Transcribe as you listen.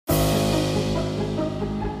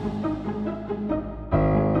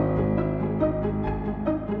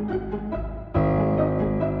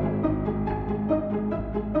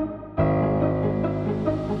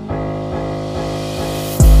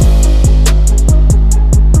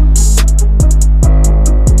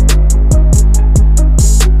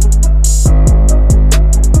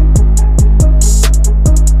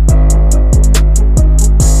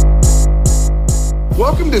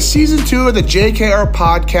Season 2 of the JKR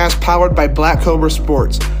podcast powered by Black Cobra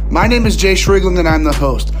Sports. My name is Jay Shrigland and I'm the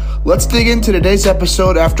host. Let's dig into today's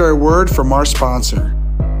episode after a word from our sponsor.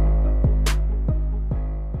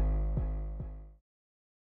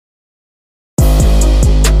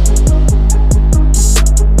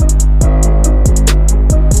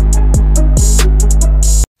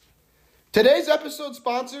 Today's episode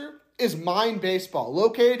sponsor is Mind Baseball,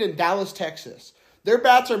 located in Dallas, Texas. Their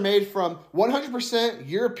bats are made from 100%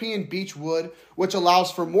 European beech wood, which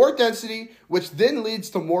allows for more density, which then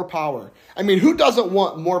leads to more power. I mean, who doesn't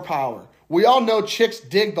want more power? We all know chicks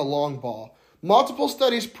dig the long ball. Multiple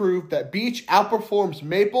studies prove that beech outperforms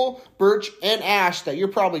maple, birch, and ash that you're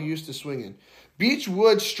probably used to swinging. Beech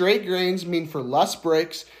wood straight grains mean for less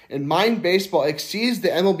breaks, and Mind Baseball exceeds the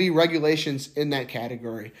MLB regulations in that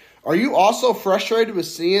category. Are you also frustrated with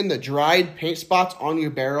seeing the dried paint spots on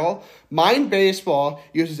your barrel? Mind Baseball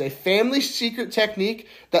uses a family secret technique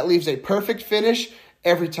that leaves a perfect finish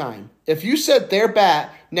every time. If you set their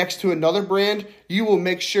bat next to another brand, you will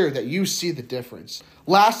make sure that you see the difference.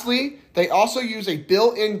 Lastly, they also use a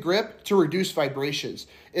built-in grip to reduce vibrations.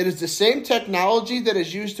 It is the same technology that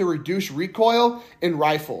is used to reduce recoil in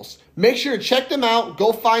rifles. Make sure to check them out.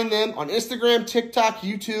 Go find them on Instagram, TikTok,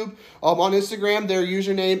 YouTube. On Instagram, their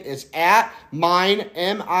username is @mine,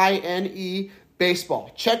 M-I-N-E,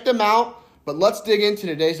 baseball. Check them out, but let's dig into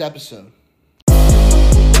today's episode.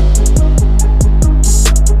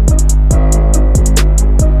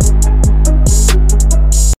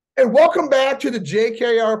 And welcome back to the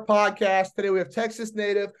JKR podcast. Today we have Texas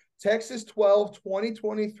native, Texas 12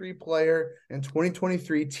 2023 player, and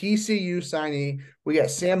 2023 TCU signee. We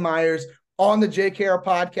got Sam Myers on the JKR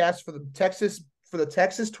podcast for the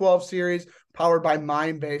Texas 12 series powered by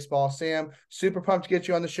Mind Baseball. Sam, super pumped to get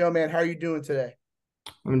you on the show, man. How are you doing today?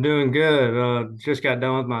 I'm doing good. Just got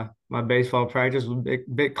done with my baseball practice. It was a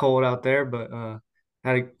bit cold out there, but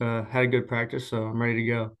had a good practice, so I'm ready to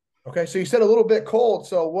go. Okay, so you said a little bit cold.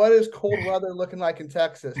 So what is cold weather looking like in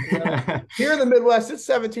Texas? Here in the Midwest, it's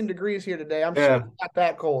 17 degrees here today. I'm sure Yeah, it's not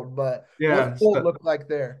that cold, but what's yeah, cold look like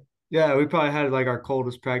there? yeah. We probably had like our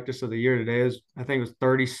coldest practice of the year today. I think it was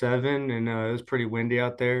 37, and it was pretty windy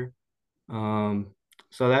out there. Um,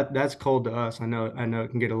 so that's cold to us. I know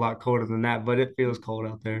it can get a lot colder than that, but it feels cold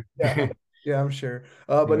out there. Yeah, yeah, I'm sure.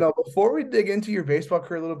 But Yeah. no, before we dig into your baseball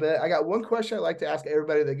career a little bit, I got one question I'd like to ask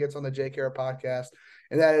everybody that gets on the JKR podcast,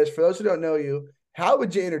 and that is, for those who don't know you, how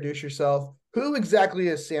would you introduce yourself? Who exactly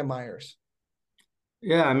is Sam Myers?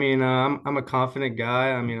 Yeah, I mean, I'm a confident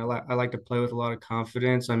guy. I mean, I like to play with a lot of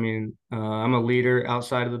confidence. I mean, I'm a leader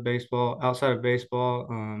outside of baseball,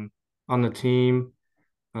 on the team.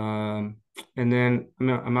 Um, and then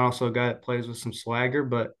I'm also a guy that plays with some swagger,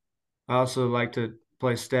 but I also like to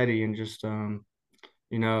play steady and just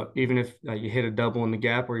even if you hit a double in the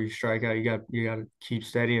gap or you strike out, you got to keep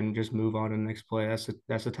steady and just move on to the next play. That's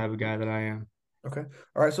the type of guy that I am. Okay.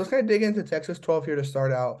 All right. So let's kind of dig into Texas 12 here to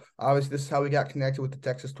start out. Obviously, this is how we got connected with the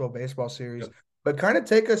Texas 12 baseball series. Yep. But kind of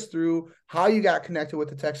take us through how you got connected with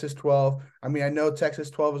the Texas 12. I mean, I know Texas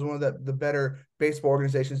 12 is one of the better baseball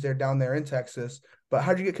organizations there down there in Texas. But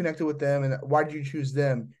how did you get connected with them, and why did you choose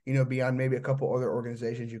them, beyond maybe a couple other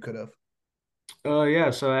organizations you could have? Yeah.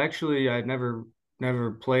 So actually, I never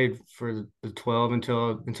played for the 12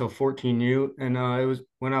 until 14U, and it was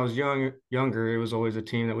when I was younger. It was always a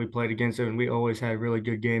team that we played against, and we always had really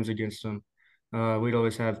good games against them. We'd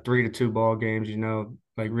always have 3-2 ball games,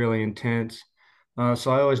 like really intense.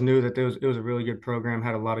 So I always knew that it was a really good program,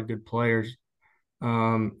 had a lot of good players.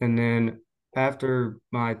 And then after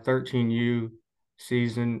my 13U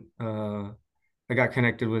season, I got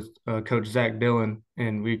connected with Coach Zach Dillon,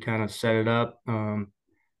 and we kind of set it up.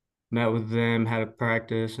 Met with them, had a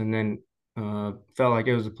practice, and then felt like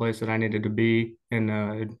it was a place that I needed to be, and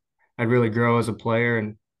I'd really grow as a player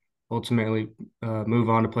and ultimately move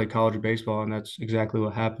on to play college baseball, and that's exactly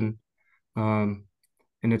what happened. Um,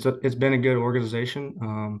 and it's been a good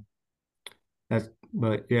organization.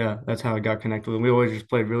 But yeah, that's how I got connected with them. We always just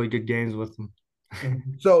played really good games with them.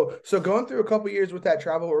 Mhm. So going through a couple years with that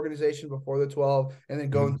travel organization before the 12 and then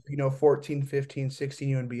going, 14, 15,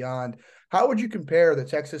 16 and beyond, how would you compare the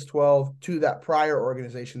Texas 12 to that prior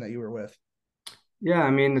organization that you were with? Yeah,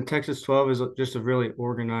 I mean the Texas 12 is just a really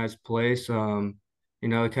organized place. It kind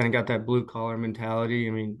of got that blue collar mentality.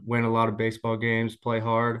 I mean, win a lot of baseball games, play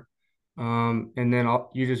hard, and then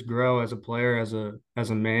you just grow as a player, as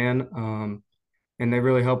a man. And they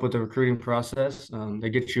really help with the recruiting process.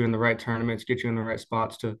 They get you in the right tournaments, get you in the right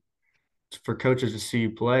spots for coaches to see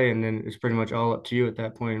you play, and then it's pretty much all up to you at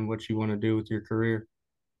that point and what you want to do with your career.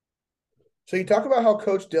 So you talk about how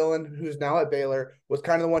Coach Dillon, who's now at Baylor, was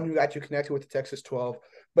kind of the one who got you connected with the Texas 12.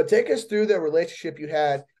 But take us through the relationship you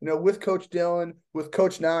had, with Coach Dillon, with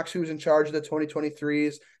Coach Knox, who's in charge of the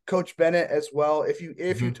 2023s, Coach Bennett as well. If you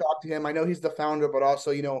Mhm. talk to him, I know he's the founder, but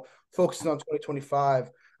also focusing on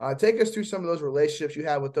 2025. Take us through some of those relationships you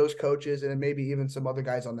had with those coaches, and maybe even some other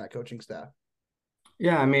guys on that coaching staff.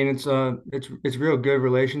 Yeah, I mean it's real good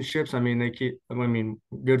relationships. I mean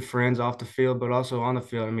good friends off the field, but also on the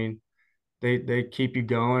field. I mean they keep you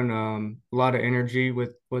going. A lot of energy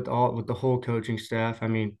with the whole coaching staff. I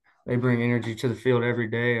mean they bring energy to the field every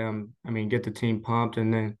day. I mean get the team pumped,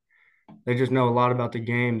 and then they just know a lot about the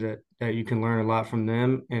game that you can learn a lot from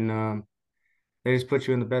them, and they just put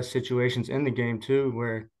you in the best situations in the game too.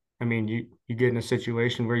 Where I mean you get in a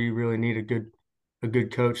situation where you really need a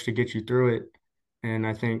good coach to get you through it, and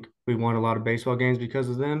I think we won a lot of baseball games because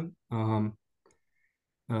of them.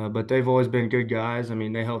 But they've always been good guys. I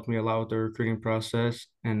mean, they helped me a lot with the recruiting process,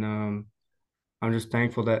 and I'm just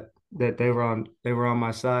thankful that they were on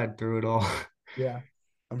my side through it all. Yeah,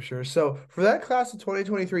 I'm sure. So for that class of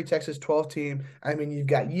 2023 Texas 12 team, I mean, you've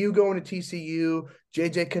got you going to TCU,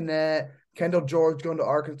 JJ Cannett, Kendall George going to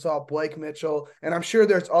Arkansas, Blake Mitchell, and I'm sure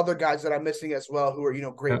there's other guys that I'm missing as well who are,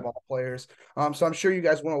 great Yeah. ball players. So I'm sure you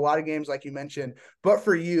guys won a lot of games like you mentioned. But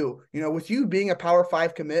for you, with you being a Power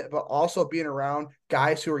Five commit, but also being around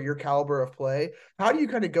guys who are your caliber of play, how do you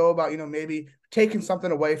kind of go about, maybe taking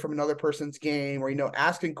something away from another person's game or,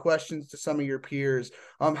 asking questions to some of your peers?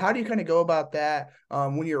 How do you kind of go about that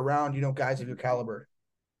when you're around, guys of your caliber?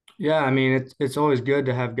 Yeah, I mean it's always good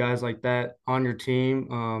to have guys like that on your team.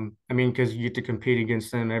 I mean, because you get to compete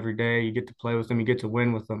against them every day, you get to play with them, you get to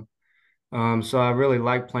win with them. So I really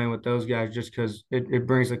like playing with those guys just because it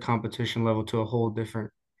brings the competition level to a whole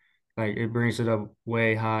different, like it brings it up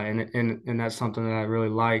way high, and that's something that I really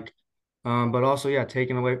like. But also, yeah,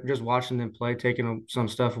 taking away just watching them play, taking some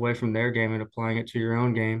stuff away from their game and applying it to your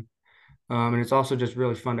own game. And it's also just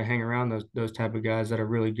really fun to hang around those type of guys that are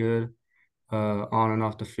really good on and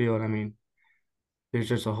off the field. I mean, there's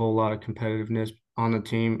just a whole lot of competitiveness on the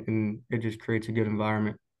team, and it just creates a good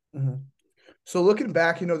environment. Mhm. So looking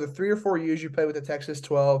back, the 3 or 4 years you played with the Texas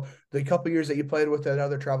 12, the couple years that you played with that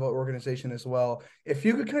other travel organization as well, if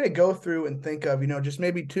you could kind of go through and think of, just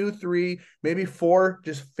maybe two, three, maybe four,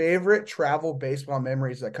 just favorite travel baseball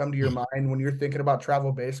memories that come to your mind when you're thinking about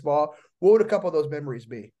travel baseball, what would a couple of those memories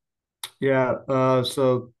be? Yeah,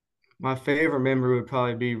 so my favorite memory would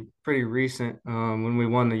probably be pretty recent when we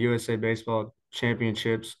won the USA Baseball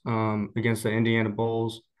Championships against the Indiana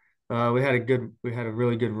Bulls. We had a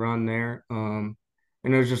really good run there, and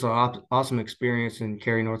it was just an awesome experience in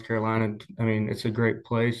Cary, North Carolina. I mean, it's a great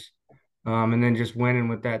place, and then just winning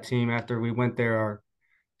with that team after we went there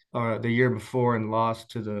the year before and lost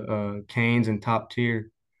to the Canes in top tier.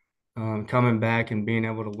 Coming back and being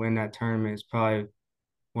able to win that tournament is probably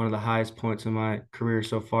one of the highest points in my career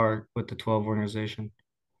so far with the 12 organization.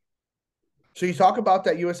 So you talk about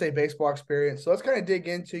that USA baseball experience. So let's kind of dig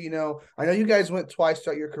into, I know you guys went twice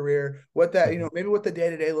throughout your career. What that, Mhm. maybe what the day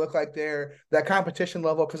to day look like there, that competition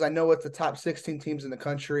level, because I know it's the top 16 teams in the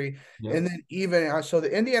country, Yep. and then even so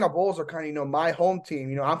the Indiana Bulls are kind of my home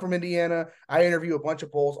team. I'm from Indiana. I interview a bunch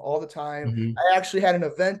of Bulls all the time. Hmm. I actually had an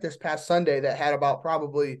event this past Sunday that had about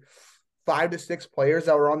probably 5 to 6 players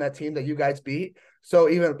that were on that team that you guys beat. So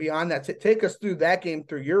even beyond that, take us through that game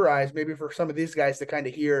through your eyes, maybe for some of these guys to kind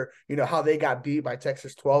of hear, how they got beat by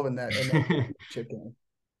Texas 12 in that championship game.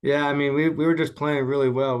 Yeah, I mean, we were just playing really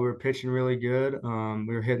well. We were pitching really good.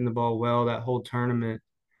 We were hitting the ball well that whole tournament,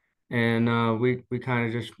 and we kind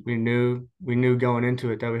of just we knew going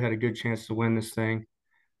into it that we had a good chance to win this thing.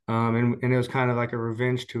 And it was kind of like a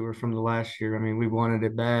revenge tour from the last year. I mean, we wanted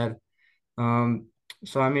it bad. Um,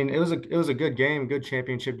 so I mean, it was a good game, good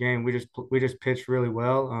championship game. We just pitched really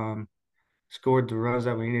well. Scored the runs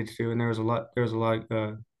that we needed to, and there was a lot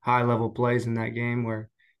of high level plays in that game where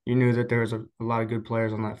you knew that there was a lot of good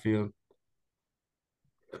players on that field.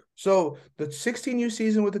 So the 16U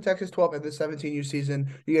season with the Texas 12 and the 17U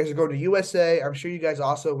season, you guys are going to USA. I'm sure you guys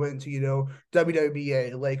also went to,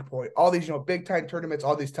 WWBA, Lake Point, all these, big time tournaments,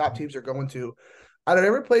 all these top teams are going to. Out of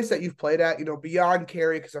every place that you've played at, beyond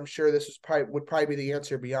Cary, because I'm sure this would probably be the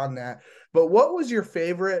answer beyond that. But what was your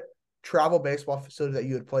favorite travel baseball facility that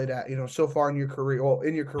you had played at, so far in your career, well,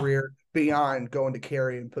 in your career beyond going to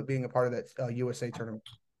Cary and being a part of that USA tournament?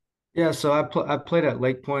 Yeah, so I played at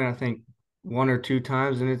Lake Point, I think one or two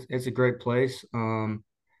times, and it's a great place. I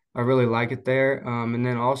really like it there. And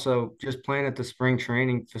then also just playing at the spring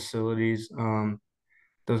training facilities.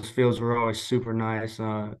 Those fields were always super nice.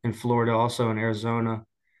 In Florida, also in Arizona.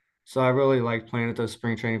 So I really like playing at those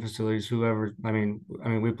spring training facilities. I mean,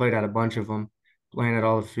 we played at a bunch of them, playing at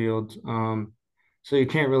all the fields. So you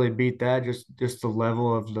can't really beat that. Just the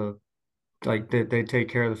level of the like they take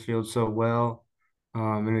care of the field so well,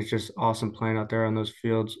 and it's just awesome playing out there on those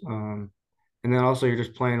fields. And then also you're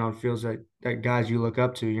just playing on fields that guys you look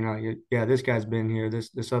up to. Yeah, this guy's been here.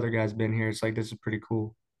 This other guy's been here. It's like this is pretty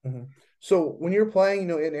cool. Mhm. So when you're playing,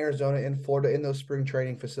 in Arizona, in Florida, in those spring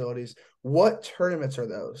training facilities, what tournaments are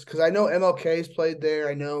those? Because I know MLK's played there.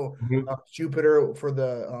 I know Mhm. Jupiter for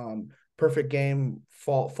the Perfect Game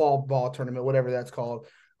fall ball tournament, whatever that's called.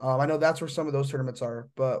 I know that's where some of those tournaments are.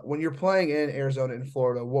 But when you're playing in Arizona and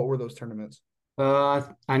Florida, what were those tournaments?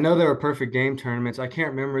 I know there were perfect game tournaments. I can't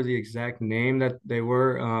remember the exact name that they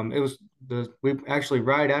were. It was the we actually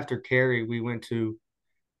right after Cary, we went to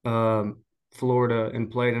Florida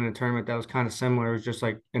and played in a tournament that was kind of similar. It was just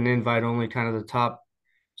like an invite only, kind of the top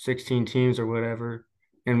 16 teams or whatever.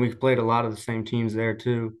 And we played a lot of the same teams there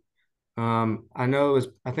too. I know it was,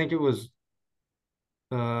 I think it was,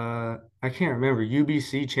 I can't remember,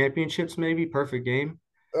 UBC championships, maybe perfect game.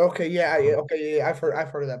 Okay, yeah, yeah, Um, okay, yeah, I've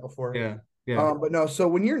heard of that before. yeah, yeah. But no, so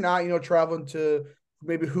when you're not, traveling to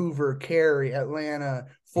maybe Hoover, Cary, Atlanta,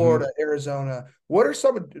 Florida, Mhm. Arizona, what are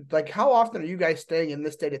some like how often are you guys staying in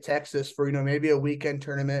this state of Texas for, maybe a weekend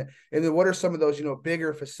tournament? And then what are some of those,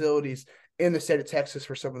 bigger facilities in the state of Texas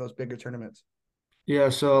for some of those bigger tournaments? Yeah,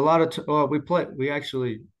 so a lot of well, we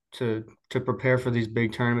actually to prepare for these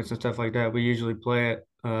big tournaments and stuff like that. We usually play at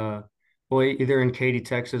well either in Katy,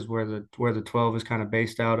 Texas, where the 12 is kind of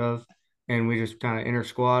based out of, and we just kind of inter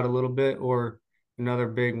squad a little bit. Or another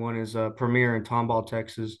big one is Premier in Tomball,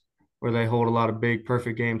 Texas, where they hold a lot of big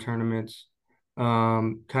perfect game tournaments,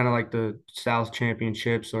 kind of like the South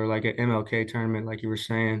Championships or like an MLK tournament, like you were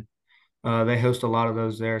saying. They host a lot of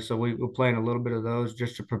those there, so we're playing a little bit of those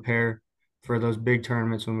just to prepare for those big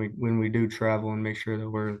tournaments when we do travel and make sure that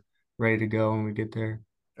we're ready to go when we get there.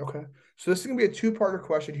 Okay. So this is going to be a two-parter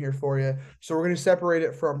question here for you. So we're going to separate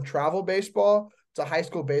it from travel baseball to high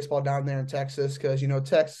school baseball down there in Texas because,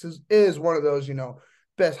 Texas is one of those,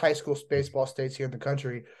 best high school baseball states here in the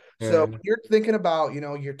country. So Yeah. you're thinking about,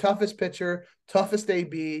 your toughest pitcher, toughest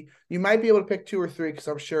AB. You might be able to pick two or three because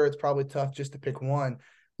I'm sure it's probably tough just to pick one.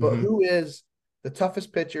 But Hmm. who is the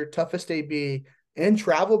toughest pitcher, toughest AB in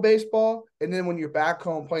travel baseball? And then when you're back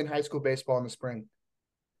home playing high school baseball in the spring?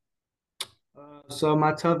 So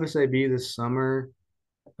my toughest AB this summer,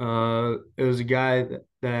 it was a guy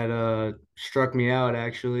that struck me out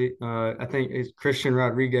actually. I think it's Christian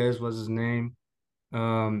Rodriguez was his name.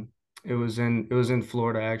 Um, it was in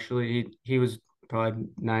Florida actually. He was probably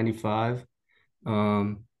 95.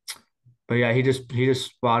 Um, But yeah, he just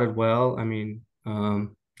spotted well. I mean,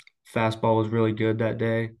 fastball was really good that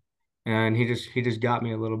day, and he just got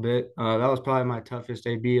me a little bit. That was probably my toughest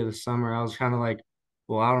AB of the summer. I was kind of like,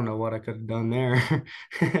 well, I don't know what I could have done there,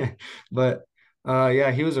 but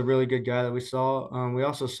yeah, he was a really good guy that we saw. We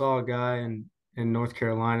also saw a guy in North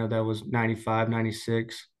Carolina that was 95,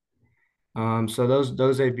 96. So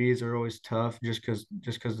those ABs are always tough just because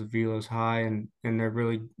the velo is high and they're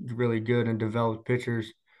really good and developed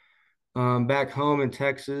pitchers. Back home in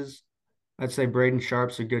Texas, I'd say Braden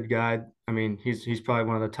Sharp's a good guy. I mean, he's probably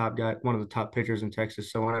one of the top pitchers in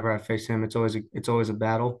Texas. So whenever I face him, it's always a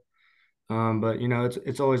battle. But you know,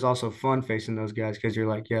 it's always also fun facing those guys because you're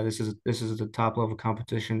like, yeah, this is the top level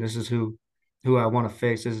competition. This is who I want to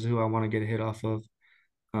face. This is who I want to get a hit off of.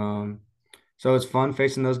 Um, so it's fun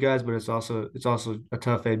facing those guys, but it's also a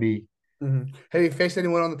tough AB. Mm-hmm. Have you faced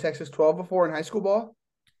anyone on the Texas 12 before in high school ball?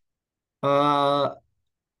 Uh,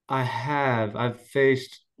 I have. I've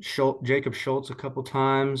faced Jacob Schultz a couple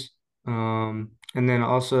times. And then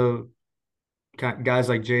also guys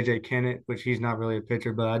like JJ Kennett, which he's not really a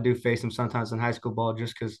pitcher, but I do face him sometimes in high school ball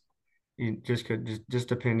just because just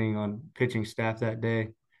depending on pitching staff that day.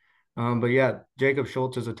 But yeah, Jacob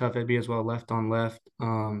Schultz is a tough AB as well, left on left.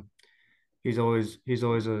 He's always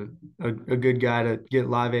a good guy to get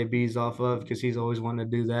live ABs off of because he's always wanting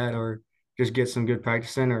to do that or just get some good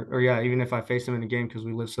practice in or yeah, even if I face him in a game because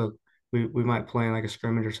we might play in like a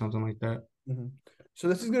scrimmage or something like that. Mm-hmm. So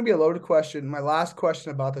this is going to be a loaded question. My last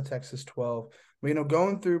question about the Texas 12.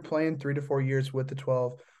 Going through playing 3 to 4 years with the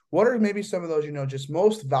 12, what are maybe some of those, just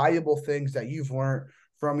most valuable things that you've learned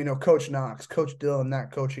from, Coach Knox, Coach Dillon,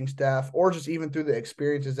 that coaching staff, or just even through the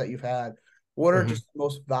experiences that you've had? What are Mhm. just the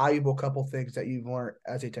most valuable couple things that you've learned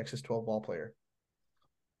as a Texas 12 ball player?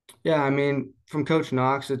 Yeah, I mean, from Coach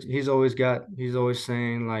Knox, he's always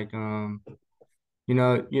saying like, you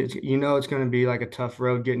know, it's going to be like a tough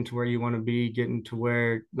road getting to where you want to be, getting to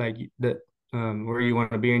where like where you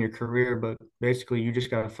want to be in your career, but basically you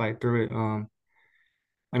just got to fight through it.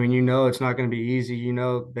 I mean, you know, it's not going to be easy. You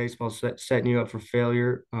know, baseball's setting you up for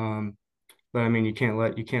failure. But I mean, you can't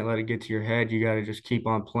let it get to your head. You got to just keep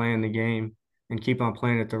on playing the game and keep on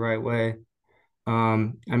playing it the right way. I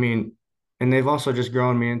mean, and they've also just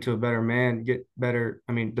grown me into a better man, get better.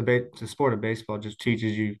 I mean, the sport of baseball just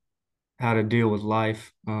teaches you how to deal with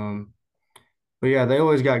life. But yeah, they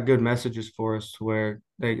always got good messages for us to where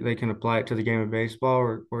they can apply it to the game of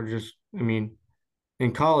baseball or just, I mean,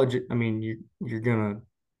 in college, I mean, you're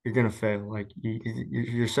gonna fail. Like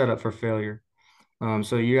you're set up for failure.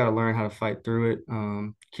 So you got to learn how to fight through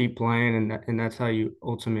it. Keep playing, and that's how you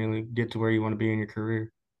ultimately get to where you want to be in your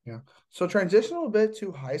career. Yeah. So transition a little bit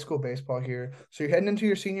to high school baseball here. So you're heading into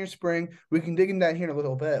your senior spring. We can dig into that here in a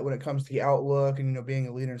little bit when it comes to the outlook and being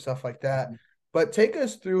a leader and stuff like that. But take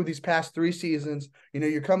us through these past 3 seasons.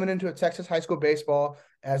 You're coming into a Texas high school baseball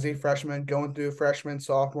as a freshman, going through freshman,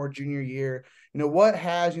 sophomore, junior year. What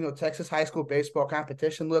has Texas high school baseball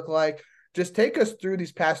competition look like? Just take us through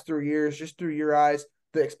these past 3 years, just through your eyes,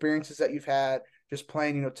 the experiences that you've had, just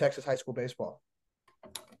playing Texas high school baseball.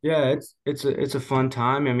 Yeah, it's a fun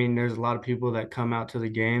time. I mean, there's a lot of people that come out to the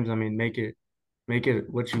games. I mean, make it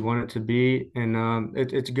what you want it to be, and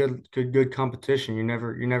it's good competition. You're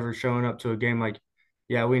never showing up to a game like,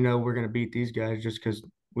 yeah, we know we're gonna beat these guys just because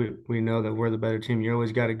we know that we're the better team. You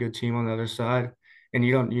always got a good team on the other side, and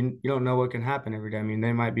you don't know what can happen every day. I mean,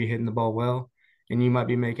 they might be hitting the ball well, and you might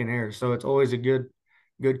be making errors. So it's always a good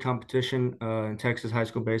competition in Texas high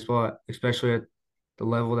school baseball, especially at the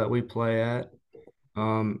level that we play at.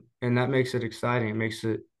 And that makes it exciting. It makes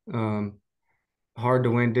it hard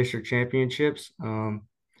to win district championships. And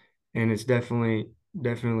it's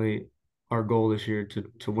definitely our goal this year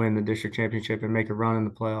to win the district championship and make a run in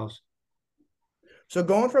the playoffs. So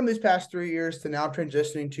going from these past 3 years to now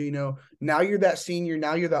transitioning to, now you're that senior,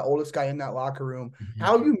 now you're that oldest guy in that locker room.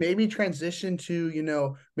 How you maybe transition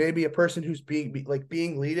to, maybe a person who's being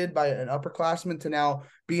leaded by an upperclassman to now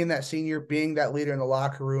being that senior, being that leader in the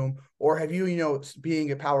locker room, or have you,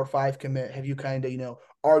 being a Power Five commit, have you kind of,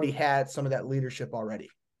 already had some of that leadership already?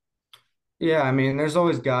 Yeah, I mean, there's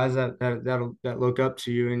always guys that look up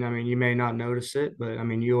to you, and I mean, you may not notice it, but I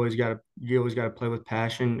mean, you always gotta play with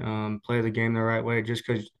passion, play the game the right way, just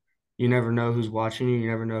because you never know who's watching you, you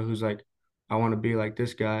never know who's like, I want to be like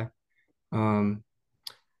this guy. Um,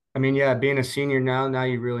 I mean, yeah, being a senior now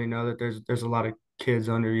you really know that there's a lot of kids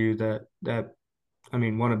under you that I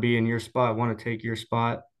mean want to be in your spot, want to take your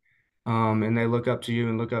spot, and they look up to you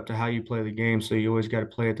and look up to how you play the game. So you always got to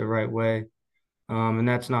play it the right way, and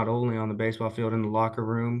that's not only on the baseball field, in the locker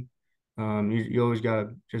room. You always got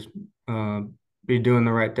to just uh, be doing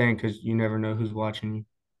the right thing because you never know who's watching you.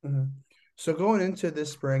 Mm-hmm. So going into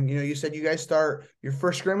this spring, you said you guys start your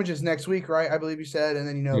first scrimmages next week, right? I believe you said, and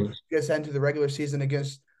then Yes. you guys head into the regular season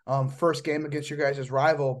against first game against your guys'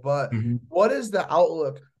 rival. But Mhm. what is the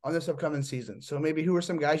outlook on this upcoming season? So maybe who are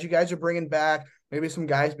some guys you guys are bringing back? Maybe some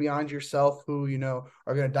guys beyond yourself who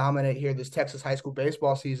are going to dominate here this Texas high school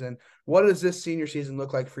baseball season. What does this senior season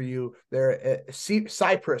look like for you there at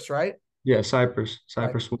Cypress, right? Yeah, Cypress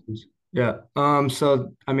wins. Yeah.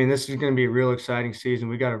 So I mean, this is going to be a real exciting season.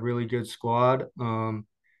 We got a really good squad.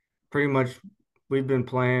 Pretty much we've been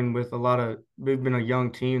playing with we've been a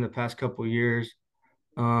young team the past couple of years.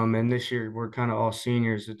 And this year we're kind of all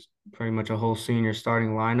seniors. It's pretty much a whole senior starting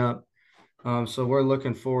lineup. So we're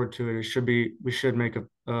looking forward to it. We should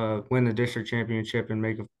win the district championship and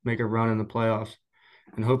make a run in the playoffs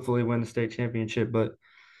and hopefully win the state championship. But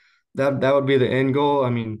that would be the end goal. I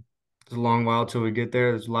mean, it's a long while till we get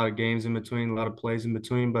there. There's a lot of games in between, a lot of plays in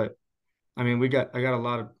between, but I mean, I got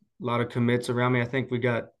a lot of commits around me. I think we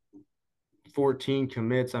got 14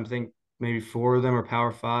 commits. I think maybe four of them are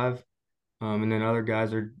Power Five, and then other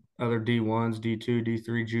guys are other D1s, D2,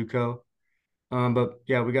 D3, JUCO. But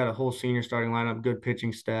yeah, we got a whole senior starting lineup, good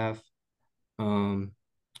pitching staff. Um,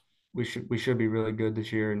 we should be really good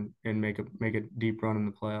this year and make a deep run in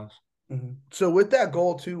the playoffs. Mhm. So with that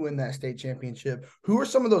goal to win that state championship, who are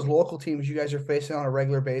some of those local teams you guys are facing on a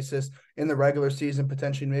regular basis in the regular season,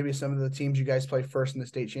 potentially maybe some of the teams you guys play first in the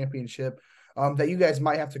state championship, that you guys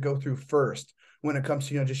might have to go through first when it comes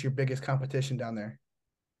to, just your biggest competition down there?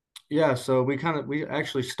 Yeah, so we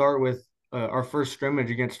actually start with our first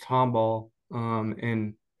scrimmage against Tomball,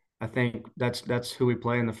 and I think that's who we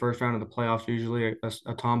play in the first round of the playoffs. Usually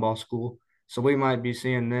a Tomball school, so we might be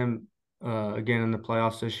seeing them again in the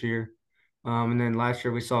playoffs this year. And then last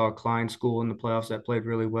year we saw a Klein school in the playoffs that played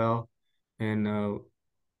really well, and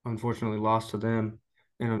unfortunately lost to them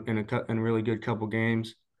in a really good couple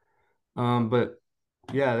games. But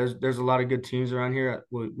yeah, there's a lot of good teams around here.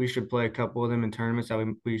 We should play a couple of them in tournaments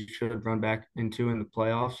that we should run back into in the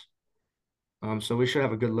playoffs. So we should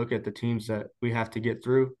have a good look at the teams that we have to get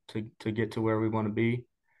through to get to where we want to be.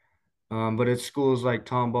 But it's schools like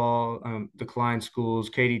Tomball, the Klein schools,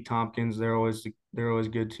 Katy Tompkins, they're always a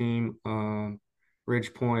good team.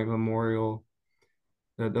 Ridge Point, Memorial,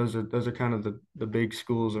 those are kind of the big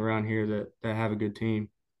schools around here that have a good team.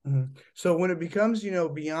 So when it becomes,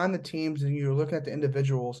 beyond the teams and you're looking at the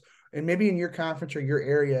individuals, and maybe in your conference or your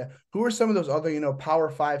area, who are some of those other, Power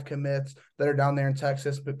Five commits that are down there in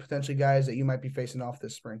Texas, but potentially guys that you might be facing off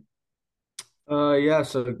this spring? Yeah,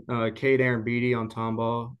 so Kate Aaron Beatty on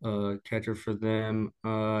Tomball, catcher for them.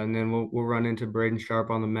 And then we'll run into Braden Sharp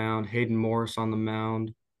on the mound, Hayden Morris on the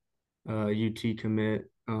mound, UT commit.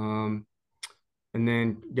 And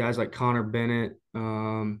then guys like Connor Bennett,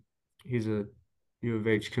 he's a U of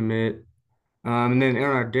H commit. And then in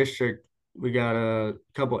our district, we got a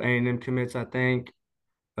couple A&M commits, I think.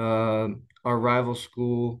 Our rival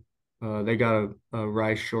school, they got a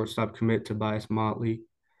Rice shortstop commit, Tobias Motley.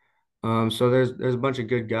 So there's a bunch of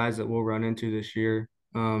good guys that we'll run into this year,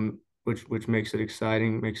 which makes it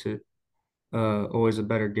exciting, makes it always a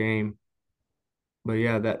better game. But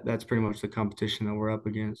yeah, that's pretty much the competition that we're up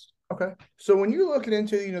against. Okay. So when you're looking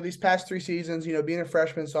into, these past 3 seasons, being a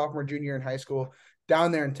freshman, sophomore, junior in high school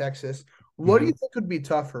down there in Texas, what do you Hmm. think would be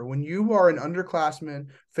tougher when you are an underclassman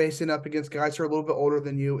facing up against guys who are a little bit older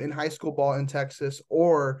than you in high school ball in Texas,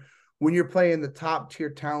 or when you're playing the top tier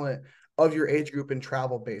talent of your age group in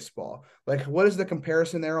travel baseball? Like, what is the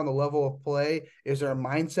comparison there on the level of play? Is there a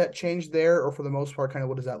mindset change there, or for the most part, kind of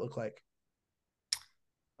what does that look like?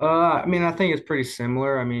 I mean, I think it's pretty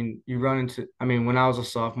similar. I mean, when I was a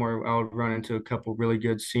sophomore, I would run into a couple really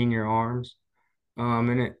good senior arms.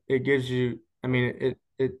 And it gives you, I mean,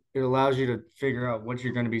 it allows you to figure out what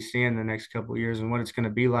you're going to be seeing the next couple of years and what it's going to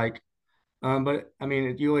be like. But I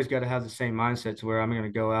mean, you always got to have the same mindset to where I'm going to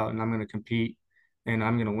go out and I'm going to compete and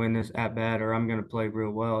I'm going to win this at bat or I'm going to play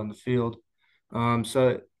real well in the field.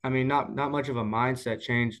 So I mean, not much of a mindset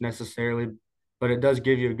change necessarily, but it does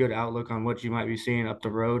give you a good outlook on what you might be seeing up the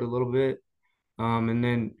road a little bit. And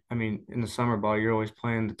then I mean, in the summer ball, you're always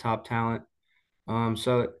playing the top talent.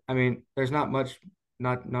 So I mean, there's not much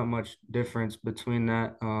difference between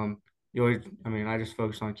that. I mean, I just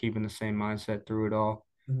focus on keeping the same mindset through it all,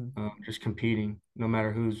 Mhm. just competing, no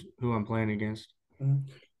matter who I'm playing against. Mhm.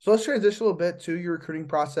 So let's transition a little bit to your recruiting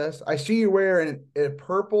process. I see you wearing a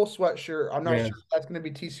purple sweatshirt. I'm not sure Yes, if that's going to be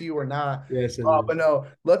TCU or not. yes, it is. But no,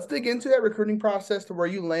 let's dig into that recruiting process to where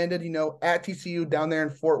you landed, at TCU down there in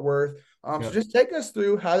Fort Worth. So Yep. just take us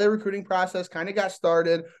through how the recruiting process kind of got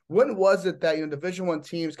started. When was it that, Division One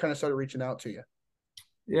teams kind of started reaching out to you?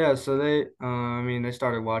 Yeah. So I mean, they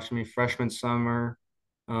started watching me freshman summer,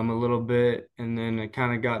 a little bit, and then I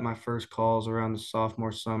kind of got my first calls around the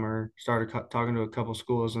sophomore summer. Started talking to a couple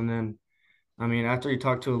schools, and then, I mean, after you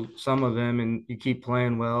talk to some of them and you keep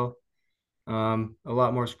playing well, a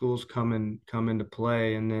lot more schools come into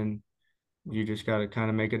play, and then you just got to kind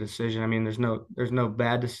of make a decision. I mean, there's no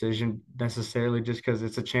bad decision necessarily just because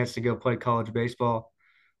it's a chance to go play college baseball.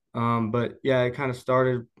 But yeah, it kind of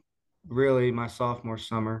started really my sophomore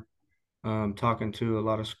summer, talking to a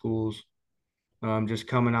lot of schools, just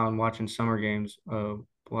coming out and watching summer games while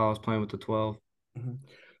I was playing with the 12. Mhm.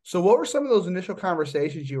 So, what were some of those initial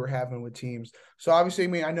conversations you were having with teams? So, obviously, I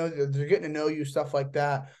mean, I know that they're getting to know you, stuff like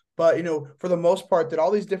that. But, for the most part, did all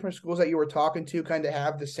these different schools that you were talking to kind of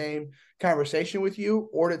have the same conversation with you?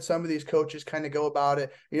 Or did some of these coaches kind of go about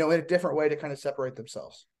it, in a different way to kind of separate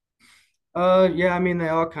themselves? Yeah, I mean, they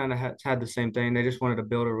all kind of had the same thing. They just wanted to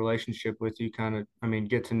build a relationship with you, kind of, I mean,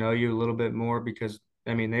 get to know you a little bit more because,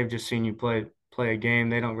 I mean, they've just seen you play a game.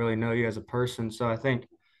 They don't really know you as a person. So I think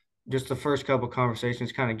just the first couple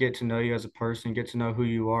conversations kind of get to know you as a person, get to know who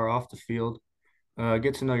you are off the field,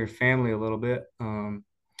 get to know your family a little bit.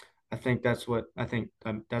 I think that's what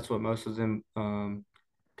most of them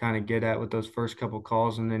kind of get at with those first couple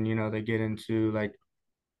calls, and then they get into like,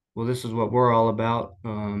 well, this is what we're all about,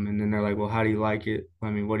 and then they're like, well, how do you like it? I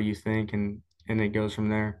mean, what do you think? And it goes from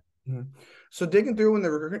there. Mhm. So digging through when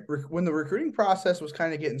the recruiting process was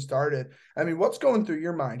kind of getting started, I mean, what's going through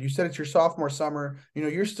your mind? You said it's your sophomore summer.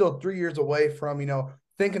 You're still 3 years away from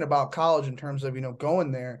thinking about college in terms of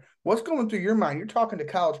going there. What's going through your mind? You're talking to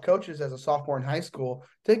college coaches as a sophomore in high school.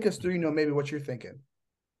 Take us through maybe what you're thinking.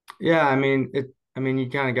 Yeah, I mean it. I mean, you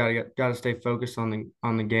kind of gotta stay focused on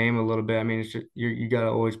the game a little bit. I mean, it's just, you gotta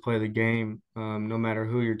always play the game, no matter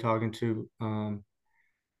who you're talking to.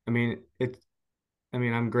 I mean, it. I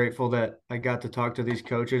mean, I'm grateful that I got to talk to these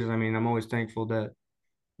coaches. I mean, I'm always thankful that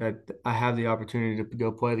I have the opportunity to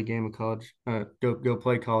go play the game of college, go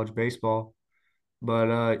play college baseball.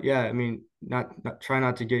 But yeah, I mean, not try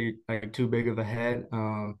not to get like too big of a head,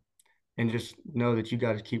 and just know that you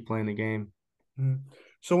got to keep playing the game. Mhm.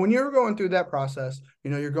 So when you're going through that process,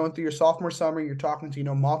 you're going through your sophomore summer, you're talking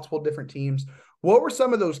to, multiple different teams. What were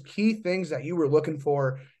some of those key things that you were looking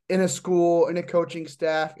for in a school, in a coaching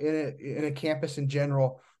staff, in a campus in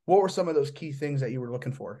general? What were some of those key things that you were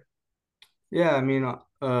looking for? Yeah, I mean,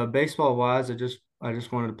 baseball wise, I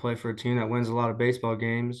just wanted to play for a team that wins a lot of baseball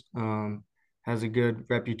games, has a good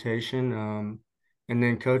reputation, and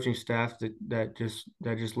then coaching staff that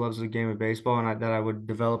just loves the game of baseball, and that I would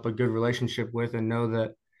develop a good relationship with, and know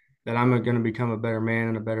that I'm going to become a better man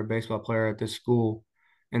and a better baseball player at this school.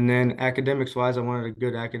 And then academics wise, I wanted a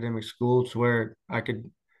good academic school to where I could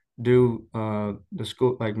do the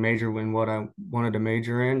school like major in what I wanted to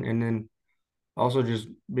major in, and then also just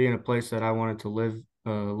be in a place that I wanted to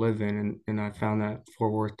live in, and I found that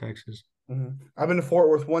Fort Worth, Texas. I've been to Fort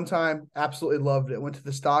Worth one time, absolutely loved it. Went to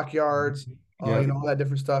the stockyards, Yep, all that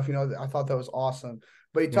different stuff. I thought that was awesome.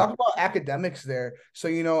 But you talk yep, about academics there. So,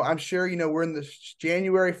 I'm sure, we're in the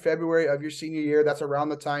January, February of your senior year. That's around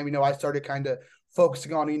the time, I started kind of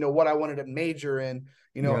focusing on, what I wanted to major in,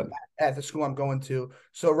 yep. at the school I'm going to.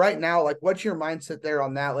 So right now, like, what's your mindset there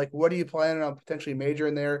on that? Like, what are you planning on potentially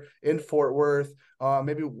majoring there in Fort Worth?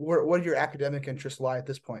 Maybe what do your academic interests lie at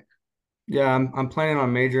this point? Yeah, I'm planning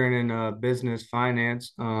on majoring in business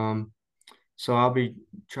finance. So I'll be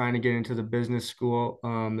trying to get into the business school.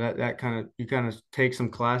 That kind of you kind of take some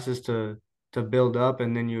classes to build up,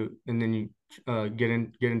 and then you get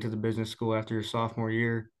into the business school after your sophomore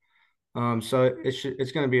year. So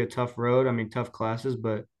it's going to be a tough road. I mean, tough classes,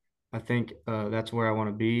 but I think that's where I want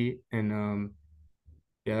to be, and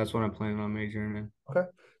yeah, that's what I'm planning on majoring in. Okay.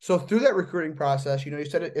 So through that recruiting process, you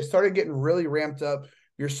said it started getting really ramped up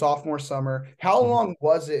your sophomore summer. How Mhm. long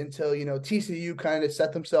was it until, TCU kind of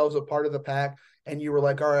set themselves a part of the pack and you were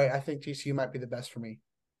like, all right, I think TCU might be the best for me?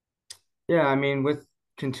 Yeah, I mean, with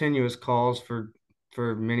continuous calls for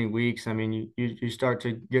many weeks, I mean, you start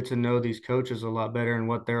to get to know these coaches a lot better and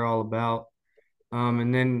what they're all about.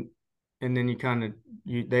 And then you kind of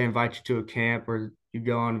they invite you to a camp, or you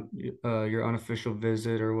go on your unofficial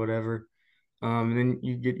visit or whatever. And then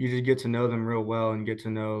you just get to know them real well and get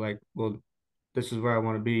to know like, well, this is where I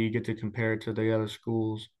want to be. You get to compare it to the other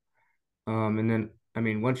schools. And then I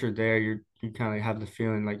mean, once you're there, you kind of have the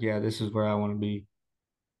feeling like, yeah, this is where I want to be.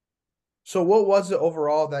 So what was it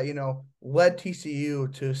overall that, led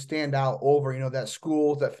TCU to stand out over, that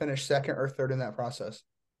school that finished second or third in that process?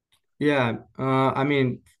 Yeah, I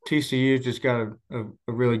mean, TCU just got a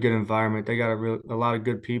really good environment. They got a lot of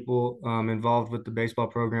good people involved with the baseball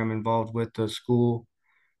program, involved with the school.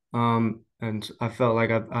 And I felt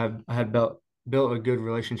like I had built a good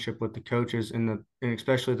relationship with the coaches and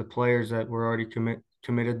especially the players that were already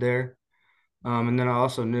committed there. And then I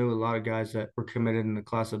also knew a lot of guys that were committed in the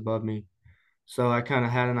class above me. So I kind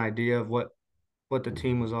of had an idea of what the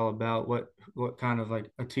team was all about, what kind of like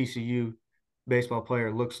a TCU baseball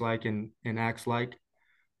player looks like and acts like.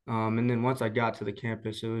 And then once I got to the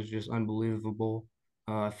campus, it was just unbelievable.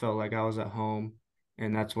 I felt like I was at home,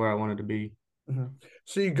 and that's where I wanted to be. Mhm.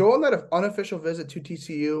 So you go on that unofficial visit to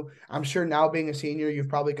TCU. I'm sure now being a senior, you've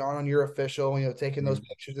probably gone on your official, taking those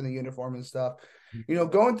pictures in the uniform and stuff.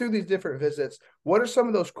 Going through these different visits, what are some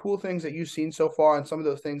of those cool things that you've seen so far and some of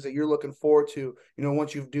those things that you're looking forward to,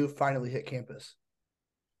 once you do finally hit campus?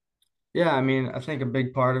 Yeah, I mean, I think a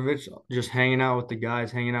big part of it's just hanging out with the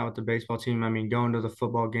guys, hanging out with the baseball team. I mean, going to the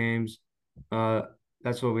football games. Uh,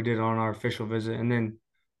 that's what we did on our official visit, and then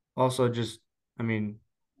also just, I mean,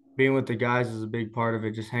 being with the guys is a big part of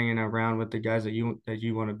it. Just hanging around with the guys that you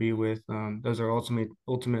want to be with. Those are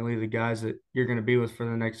ultimately the guys that you're going to be with for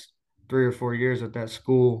the next 3 or 4 years at that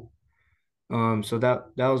school. So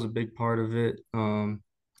that was a big part of it.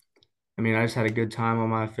 I mean, I just had a good time on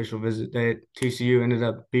my official visit. TCU ended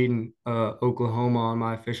up beating Oklahoma on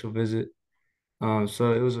my official visit.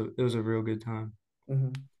 So it was a real good time.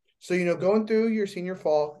 Mhm. So, going through your senior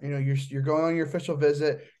fall, you're going on your official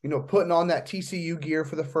visit, putting on that TCU gear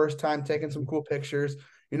for the first time, taking some cool pictures,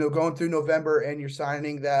 going through November and you're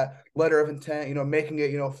signing that letter of intent, making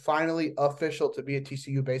it, finally official to be a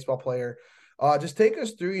TCU baseball player. Just take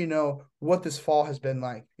us through, what this fall has been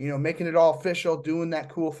like, making it all official, doing that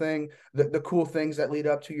cool thing, the cool things that lead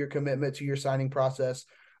up to your commitment to your signing process.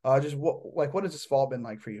 Just what has this fall been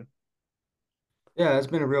like for you? Yeah, it's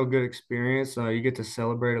been a real good experience. You get to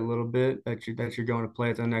celebrate a little bit that you're going to play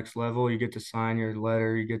at the next level. You get to sign your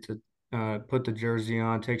letter. You get to put the jersey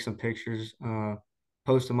on, take some pictures,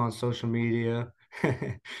 post them on social media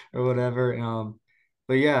or whatever.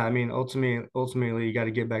 But yeah, I mean, ultimately, you got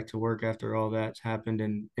to get back to work after all that's happened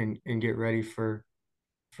and get ready for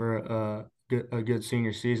a good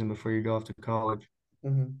senior season before you go off to college.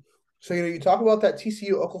 Mhm. So, you talk about that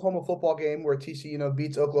TCU Oklahoma football game where TCU,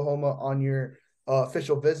 beats Oklahoma on your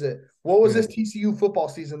official visit. What was Yeah. this TCU football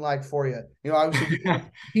season like for you? Obviously,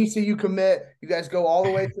 TCU commit, you guys go all the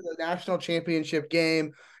way to the national championship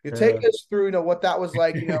game. You take Yeah. us through, what that was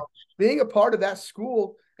like, being a part of that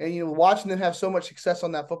school and, watching them have so much success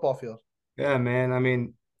on that football field. Yeah, man.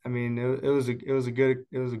 It was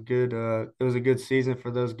a good season for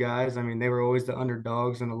those guys. I mean, they were always the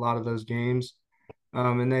underdogs in a lot of those games.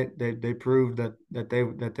 And they proved uh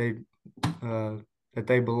that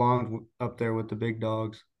they belonged up there with the big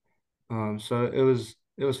dogs. So it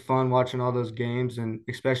was fun watching all those games, and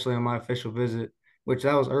especially on my official visit, which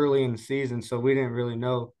that was early in the season, so we didn't really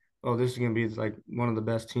know, oh, this is gonna be like one of the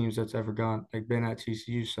best teams that's ever been at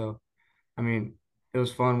TCU. So I mean, it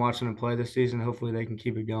was fun watching them play this season. Hopefully they can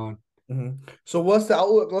keep it going. So, what's the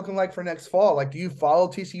outlook looking like for next fall? Like, do you follow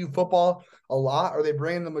TCU football a lot? Are they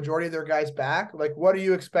bringing the majority of their guys back? Like, what are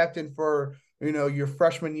you expecting for your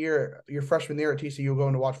freshman year at TCU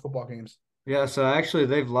going to watch football games? Yeah, so actually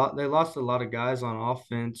they lost a lot of guys on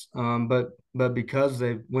offense. But because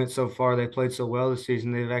they went so far, they played so well this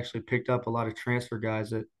season, they've actually picked up a lot of transfer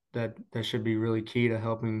guys that should be really key to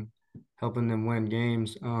helping them win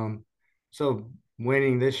games. So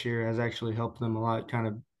winning this year has actually helped them a lot, kind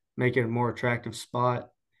of make it a more attractive spot.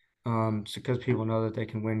 Because people know that they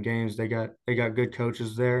can win games. They got good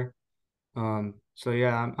coaches there. So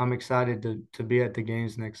yeah, I'm excited to be at the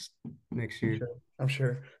games next I'm year. sure. I'm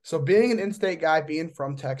sure. So, being an in-state guy, being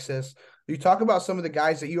from Texas, you talk about some of the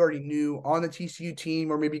guys that you already knew on the TCU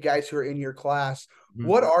team, or maybe guys who are in your class. Mhm.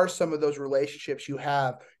 What are some of those relationships you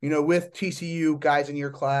have, with TCU guys in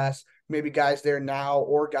your class, maybe guys there now,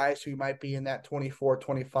 or guys who might be in that 24,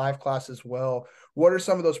 25 class as well? What are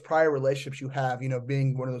some of those prior relationships you have,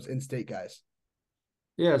 being one of those in-state guys?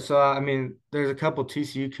 Yeah, so I mean, there's a couple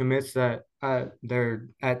TCU commits that they're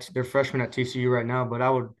freshmen at TCU right now, but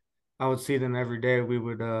I would see them every day. We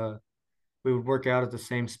would work out at the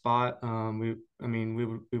same spot. We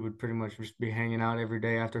would pretty much just be hanging out every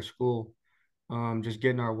day after school, just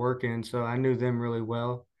getting our work in. So I knew them really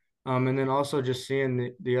well. And then also just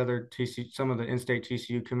seeing the other TCU, some of the in-state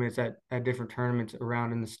TCU commits at different tournaments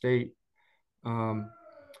around in the state. Um,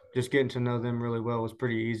 just getting to know them really well was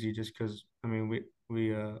pretty easy just because I mean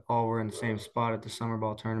we all were in the same spot at the summer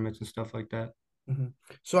ball tournaments and stuff like that. Mhm.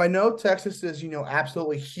 So I know Texas is,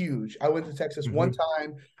 absolutely huge. I went to Texas one Hmm.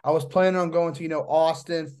 time. I was planning on going to,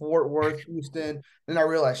 Austin, Fort Worth, Houston. Then I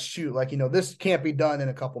realized, shoot, like, this can't be done in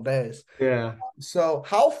a couple days. Yeah. So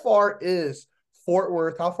how far is Fort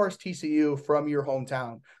Worth? How far is TCU from your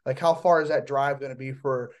hometown? Like, how far is that drive going to be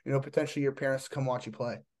for, potentially your parents to come watch you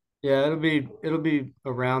play? Yeah, it'll be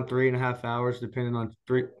around 3.5 hours depending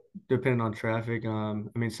on traffic. I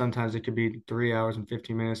mean sometimes it could be 3 hours and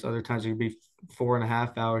 15 minutes. Other times it could be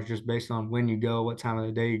 4.5 hours just based on when you go, what time of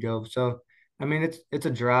the day you go. So I mean it's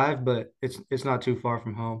a drive, but it's not too far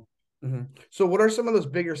from home. So what are some of those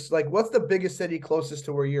bigger, like, what's the biggest city closest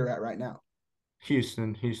to where you're at right now?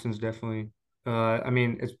 Houston's definitely I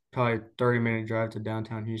mean it's probably a 30-minute drive to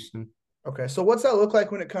downtown Houston. Okay, so what's that look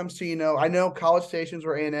like when it comes to, I know College Station's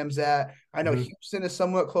where A&M's at. I know Hmm. Houston is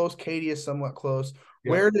somewhat close, Katy is somewhat close.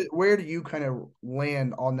 Yep. Where do you kind of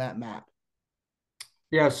land on that map?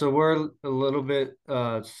 Yeah, so we're a little bit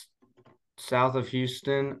south of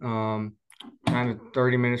Houston, kind of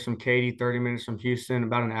 30 minutes from Katy, 30 minutes from Houston,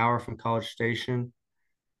 about an hour from College Station.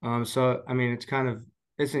 So I mean,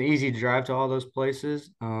 it's an easy drive to all those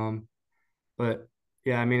places. But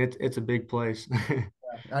yeah, I mean, it's a big place.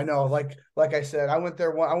 I know, like I said, I went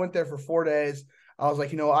there for 4 days. I was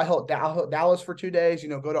like, I held Dallas for 2 days.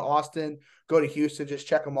 Go to Austin, go to Houston, just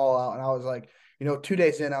check them all out. And I was like, 2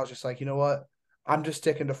 days in, I was just like, you know what? I'm just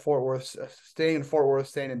sticking to Fort Worth, staying in Fort Worth,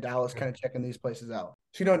 staying in Dallas, kind of checking these places out.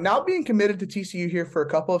 So, now being committed to TCU here for a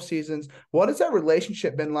couple of seasons, what has that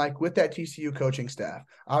relationship been like with that TCU coaching staff?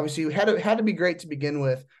 Obviously, it had to be great to begin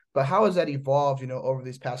with, but how has that evolved, over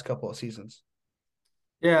these past couple of seasons?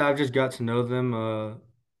 Yeah, I've just got to know them a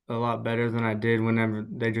lot better than I did whenever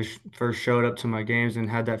they just first showed up to my games and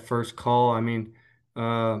had that first call. I mean,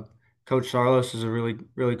 uh, Coach Sarlos is a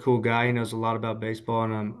really cool guy. He knows a lot about baseball,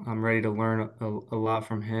 and I'm ready to learn a lot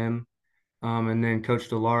from him. And then Coach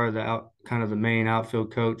Delara, kind of the main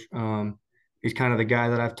outfield coach, he's kind of the guy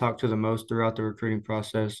that I've talked to the most throughout the recruiting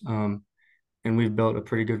process. And we've built a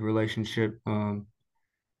pretty good relationship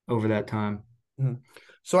over that time. Mhm.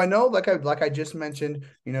 So I know, like I just mentioned,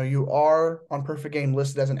 you are on Perfect Game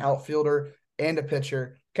listed as an outfielder and a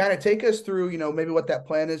pitcher. Kind of take us through, maybe what that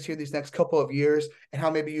plan is here these next couple of years, and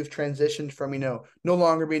how maybe you've transitioned from, no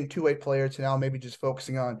longer being a two-way player to now maybe just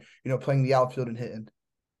focusing on, playing the outfield and hitting.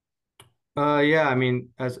 Yeah, I mean,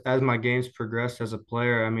 as my games progressed as a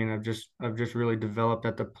player, I mean, I've just really developed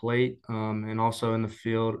at the plate, and also in the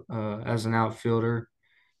field, as an outfielder.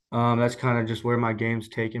 That's kind of just where my game's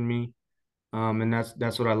taken me. And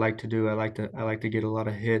that's what I like to do. I like to get a lot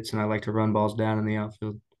of hits, and I like to run balls down in the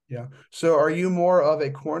outfield. Yeah. So are you more of a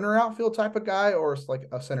corner outfield type of guy or like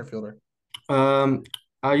a center fielder? Um,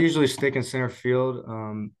 I usually stick in center field.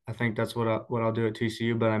 I think that's what I'll do at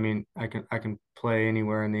TCU. But I mean, I can play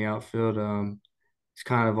anywhere in the outfield. It's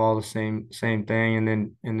kind of all the same thing,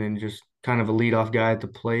 and then just kind of a leadoff guy at the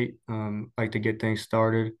plate. Like to get things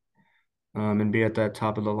started. And be at that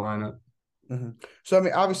top of the lineup. Mhm. So I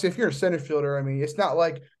mean, obviously, if you're a center fielder, I mean, it's not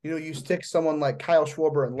like you stick someone like Kyle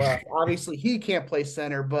Schwarber in left. Obviously, he can't play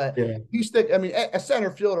center, but Yeah. you stick. I mean, a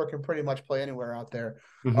center fielder can pretty much play anywhere out there.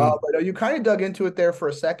 Hmm. But you kind of dug into it there for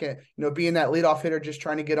a second. Being that leadoff hitter, just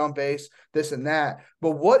trying to get on base, this and that.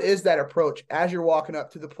 But what is that approach as you're walking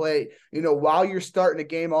up to the plate? While you're starting a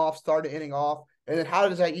game off, starting an inning off, and then how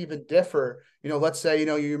does that even differ? Let's say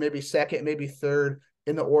you're maybe second, maybe third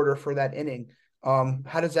in the order for that inning.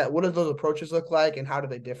 What do those approaches look like and how do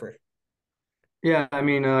they differ? Yeah, I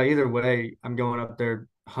mean, either way, I'm going up there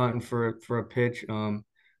hunting for a pitch,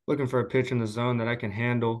 looking for a pitch in the zone that I can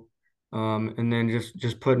handle, and then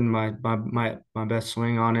just putting my best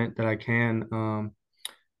swing on it that I can.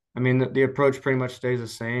 I mean, the approach pretty much stays the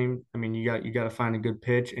same. I mean, you got to find a good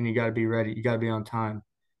pitch and you got to be ready. You got to be on time.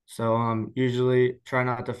 So usually try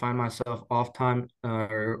not to find myself off time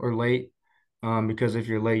or late, because if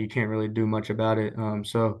you're late, you can't really do much about it.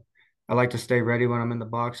 So I like to stay ready when I'm in the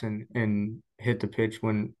box and hit the pitch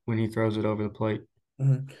when he throws it over the plate.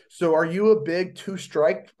 Mhm. So are you a big two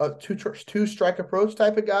strike approach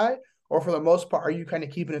type of guy, or for the most part, are you kind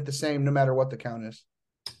of keeping it the same no matter what the count is?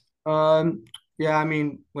 Um, yeah, I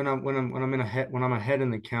mean, when I'm in a head when I'm ahead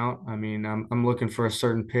in the count, I mean, I'm looking for a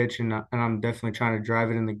certain pitch, and I'm definitely trying to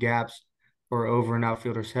drive it in the gaps or over an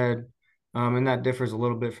outfielder's head. And that differs a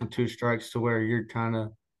little bit from two strikes to where you're kind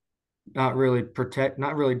of not really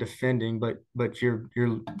defending, but you're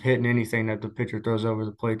hitting anything that the pitcher throws over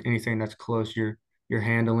the plate, anything that's close, you're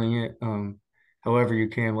handling it, however you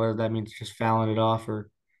can, whether that means just fouling it off or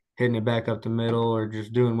hitting it back up the middle or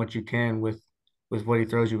just doing what you can with what he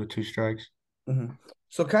throws you with two strikes. Mhm.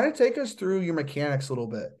 So kind of take us through your mechanics a little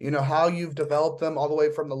bit. How you've developed them all the way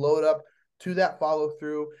from the load up to that follow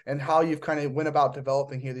through, and how you've kind of went about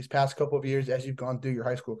developing here these past couple of years as you've gone through your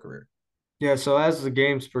high school career. Yeah, so as the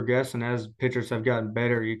games progress and as pitchers have gotten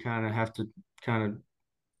better, you kind of have to kind of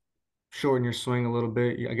shorten your swing a little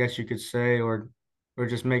bit, I guess you could say, or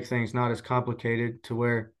just make things not as complicated to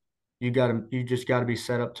where you just gotta be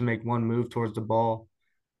set up to make one move towards the ball,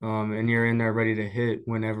 and you're in there ready to hit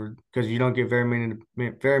whenever because you don't get very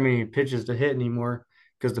many pitches to hit anymore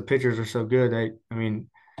because the pitchers are so good. I mean,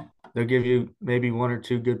 they'll give you maybe one or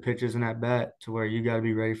two good pitches in that bat to where you got to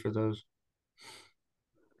be ready for those.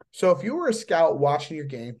 So if you were a scout watching your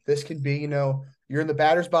game, this could be, you're in the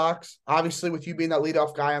batter's box. Obviously, with you being that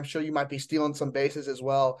leadoff guy, I'm sure you might be stealing some bases as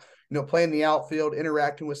well, playing the outfield,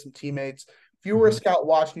 interacting with some teammates. If you were a Mhm. scout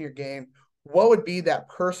watching your game, what would be that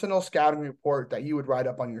personal scouting report that you would write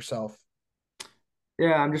up on yourself?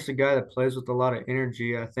 Yeah, I'm just a guy that plays with a lot of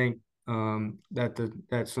energy. I think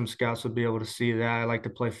that some scouts would be able to see that. I like to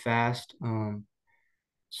play fast.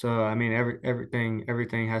 So I mean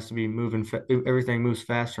everything has to be everything moves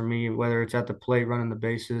fast for me, whether it's at the plate running the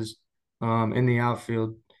bases, in the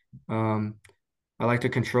outfield. Um, I like to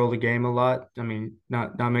control the game a lot. I mean,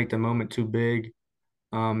 not make the moment too big,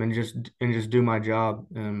 and just do my job,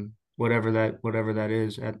 whatever that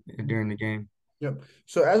is at during the game. Yep.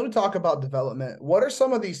 So as we talk about development, what are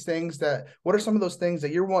some of those things that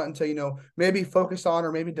you're wanting to, maybe focus on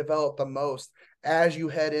or maybe develop the most as you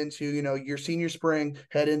head into, your senior spring,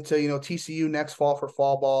 head into, TCU next fall for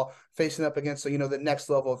fall ball, facing up against, the next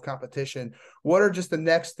level of competition. What are just the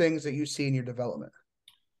next things that you see in your development?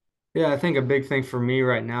 Yeah, I think a big thing for me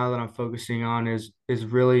right now that I'm focusing on is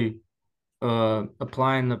really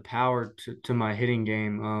applying the power to my hitting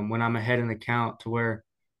game, when I'm ahead in the count to where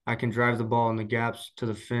I can drive the ball in the gaps to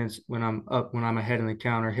the fence when I'm ahead in the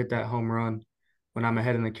count or hit that home run when I'm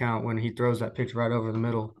ahead in the count when he throws that pitch right over the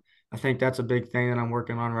middle. I think that's a big thing that I'm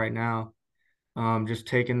working on right now. Just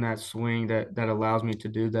taking that swing that allows me to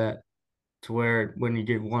do that to where when you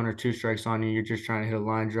get one or two strikes on you, you're just trying to hit a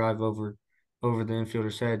line drive over the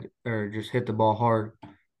infielder's head or just hit the ball hard.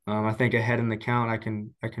 I think ahead in the count, I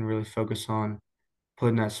can really focus on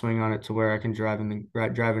putting that swing on it to where I can drive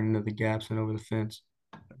it into the gaps and over the fence.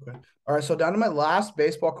 Okay. All right. So down to my last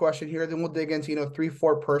baseball question here. Then we'll dig into, 3,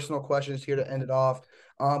 4 personal questions here to end it off.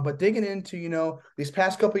 But digging into, these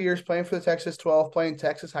past couple of years playing for the Texas 12, playing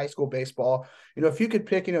Texas high school baseball, if you could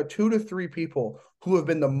pick, 2 to 3 people who have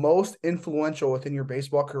been the most influential within your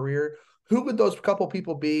baseball career, who would those couple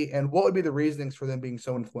people be, and what would be the reasonings for them being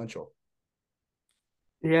so influential?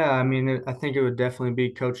 Yeah, I mean, I think it would definitely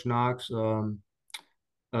be Coach Knox.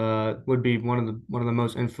 Would be one of the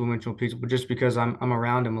most influential people, just because I'm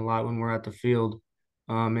around him a lot when we're at the field,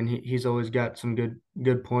 and he's always got some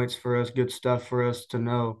good points for us, good stuff for us to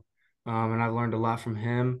know, and I've learned a lot from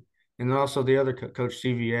him. And then also the other coach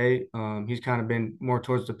CVA, he's kind of been more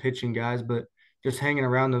towards the pitching guys, but just hanging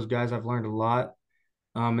around those guys, I've learned a lot.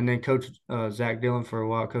 And then Coach Zach Dillon for a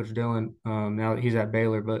while, Coach Dillon, now that he's at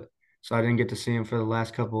Baylor, but so I didn't get to see him for the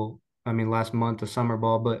last month of summer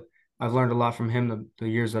ball, but I've learned a lot from him the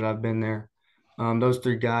years that I've been there. Those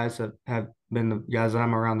three guys have been the guys that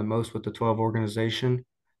I'm around the most with the 12 organization.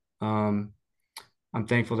 Um, I'm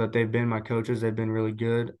thankful that they've been my coaches. They've been really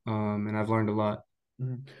good, and I've learned a lot.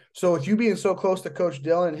 Mhm. So with you being so close to Coach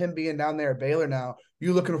Dillon and him being down there at Baylor now,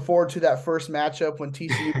 you looking forward to that first matchup when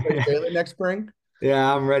TCU plays Baylor next spring?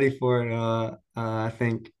 Yeah, I'm ready for it. I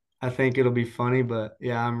think it'll be funny, but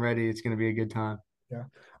yeah, I'm ready. It's gonna be a good time. Yeah.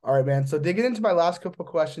 All right, man. So digging into my last couple of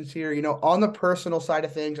questions here, on the personal side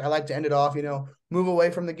of things, I like to end it off, move away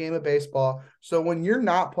from the game of baseball. So when you're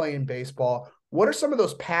not playing baseball, what are some of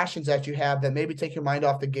those passions that you have that maybe take your mind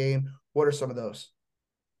off the game? What are some of those?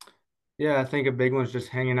 Yeah, I think a big one's just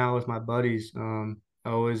hanging out with my buddies. I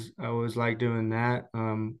always like doing that.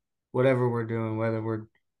 Whatever we're doing, whether we're,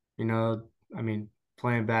 you know, I mean,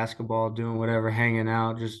 playing basketball, doing whatever, hanging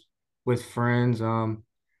out, just with friends.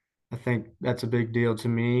 I think that's a big deal to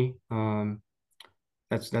me.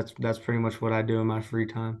 That's pretty much what I do in my free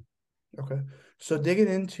time. Okay. So digging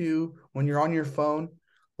into when you're on your phone,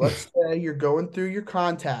 let's say you're going through your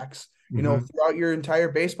contacts, Hmm. throughout your entire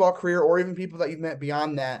baseball career or even people that you've met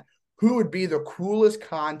beyond that, who would be the coolest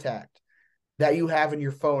contact that you have in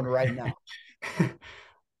your phone right now?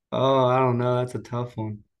 Oh, I don't know. That's a tough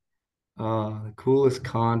one. The coolest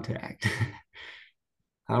contact.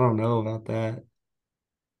 I don't know about that.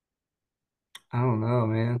 I don't know,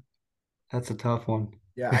 man. That's a tough one.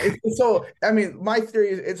 Yeah, it's so. I mean, my theory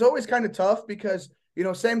is it's always kind of tough because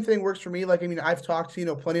same thing works for me. Like, I mean, I've talked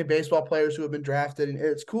to plenty of baseball players who have been drafted, and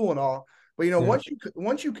it's cool and all. But Yeah.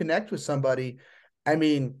 once you connect with somebody, I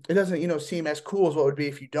mean, it doesn't seem as cool as what would be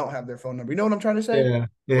if you don't have their phone number. You know what I'm trying to say? Yeah. Like,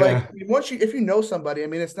 Yeah. I mean, once you if you know somebody, I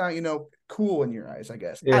mean, it's not cool in your eyes. I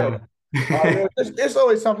guess I don't know. Yeah. There's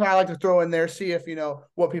always something I like to throw in there, see if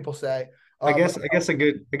what people say. I But guess I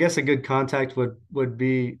guess a good contact would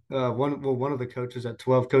be one of the coaches at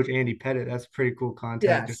 12, Coach Andy Pettit. That's a pretty cool yeah,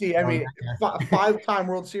 contact. Just see, I around mean, that five-time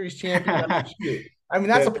World Series champion. I mean, guy. shoot. I mean,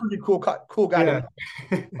 that's Yeah. a pretty cool guy to know.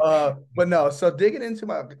 Yeah. But no. So digging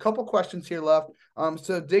into a couple questions here left.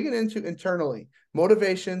 So digging into internally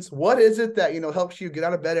motivations. What is it that helps you get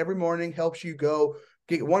out of bed every morning? Helps you go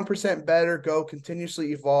get 1% better, go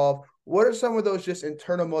continuously evolve. What are some of those just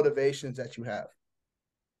internal motivations that you have?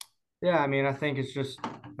 Yeah, I mean, I think it's just,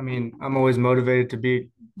 I mean, I'm always motivated to be,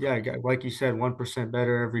 yeah, like you said, 1%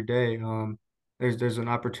 better every day. There's an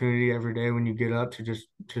opportunity every day when you get up to just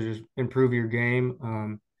improve your game.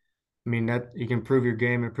 I mean that you can improve your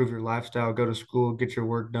game, improve your lifestyle, go to school, get your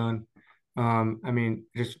work done. I mean,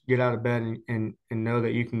 just get out of bed and know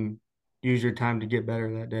that you can use your time to get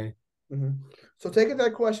better that day. Mhm. So taking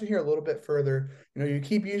that question here a little bit further, you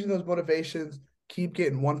keep using those motivations, keep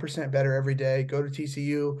getting 1% better every day, go to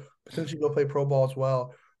TCU, potentially go play pro ball as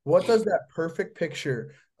well. What does that perfect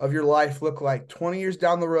picture of your life look like 20 years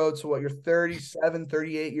down the road? So what, you're 37,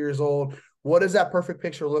 38 years old. What does that perfect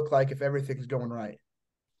picture look like if everything's going right?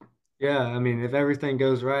 Yeah, I mean, if everything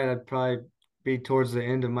goes right, I'd probably be towards the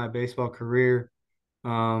end of my baseball career.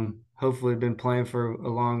 Hopefully been playing for a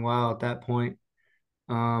long while at that point.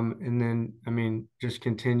 And then I mean, just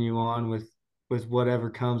continue on with whatever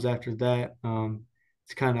comes after that.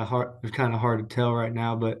 It's kind of hard to tell right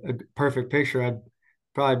now, but a perfect picture, I'd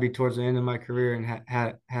probably be towards the end of my career and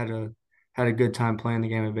had a good time playing the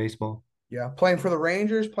game of baseball. Yeah, playing for the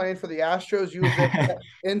Rangers, playing for the Astros. You a big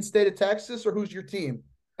in state of Texas, or who's your team?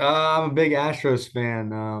 I'm a big Astros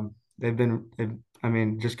fan. I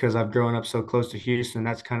mean, just because I've grown up so close to Houston,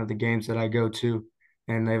 that's kind of the games that I go to,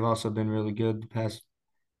 and they've also been really good the past,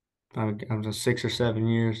 I don't know, 6 or 7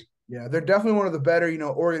 years. Yeah, they're definitely one of the better,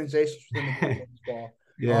 organizations within the game of baseball.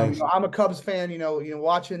 Yes. I'm a Cubs fan.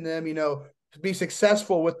 Watching them, be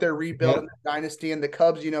successful with their rebuild and Yep. their dynasty, and the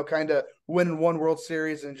Cubs, kind of win one World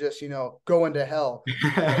Series and just, go into hell.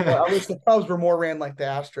 I wish the Cubs were more ran like the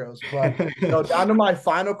Astros. But down to my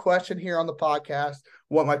final question here on the podcast.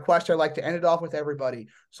 What my question I like to end it off with everybody.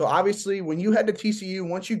 So obviously, when you head to TCU,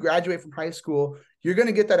 once you graduate from high school, you're going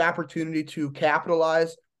to get that opportunity to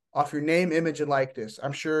capitalize off your name, image, and likeness.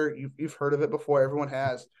 I'm sure you've heard of it before. Everyone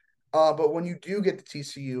has. But when you do get to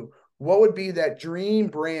TCU, what would be that dream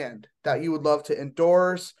brand that you would love to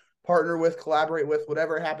endorse, partner with, collaborate with,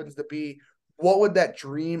 whatever it happens to be? What would that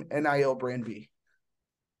dream NIL brand be?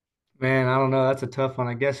 Man, I don't know. That's a tough one.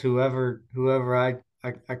 I guess whoever I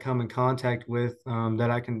come in contact with, that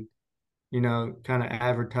I can, kind of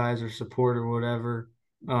advertise or support or whatever,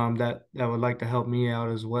 that would like to help me out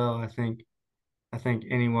as well. I think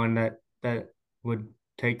anyone that would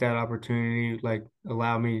take that opportunity, like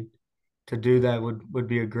allow me to do that, would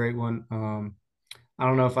be a great one. I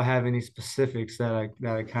don't know if I have any specifics that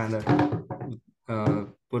I kind of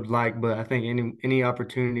would like, but I think any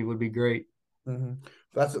opportunity would be great. Mm-hmm.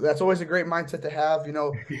 That's always a great mindset to have.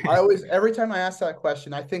 I always every time I ask that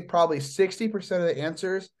question, I think probably 60% of the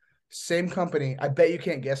answers, same company. I bet you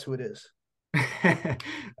can't guess who it is. I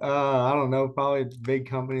don't know, probably big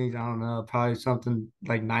companies. I don't know, probably something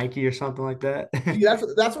like Nike or something like that. See,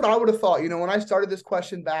 that's what I would have thought. When I started this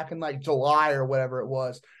question back in like July or whatever it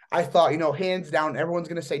was, I thought, hands down, everyone's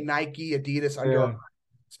gonna say Nike, Adidas, Under Armour.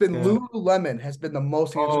 Yeah, It's been yeah. Lululemon has been the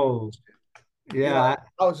most answered Oh, question. yeah.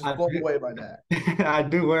 I was just I blown do, away by that. I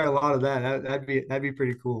do wear a lot of that. That'd be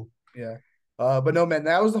pretty cool. Yeah. But no, man,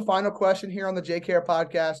 that was the final question here on the JKR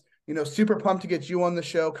podcast. Super pumped to get you on the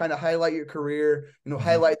show, kind of highlight your career, Mhm.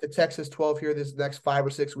 highlight the Texas 12 here this next 5 or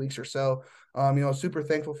 6 weeks or so. Super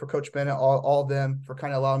thankful for Coach Bennett, all of them for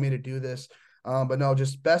kind of allowing me to do this. But no,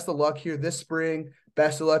 just best of luck here this spring.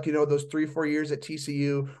 Best of luck, those 3-4 years at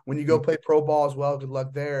TCU. When you go play pro ball as well, good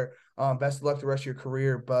luck there. Best of luck the rest of your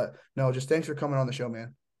career. But no, just thanks for coming on the show,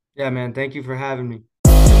 man. Yeah, man. Thank you for having me.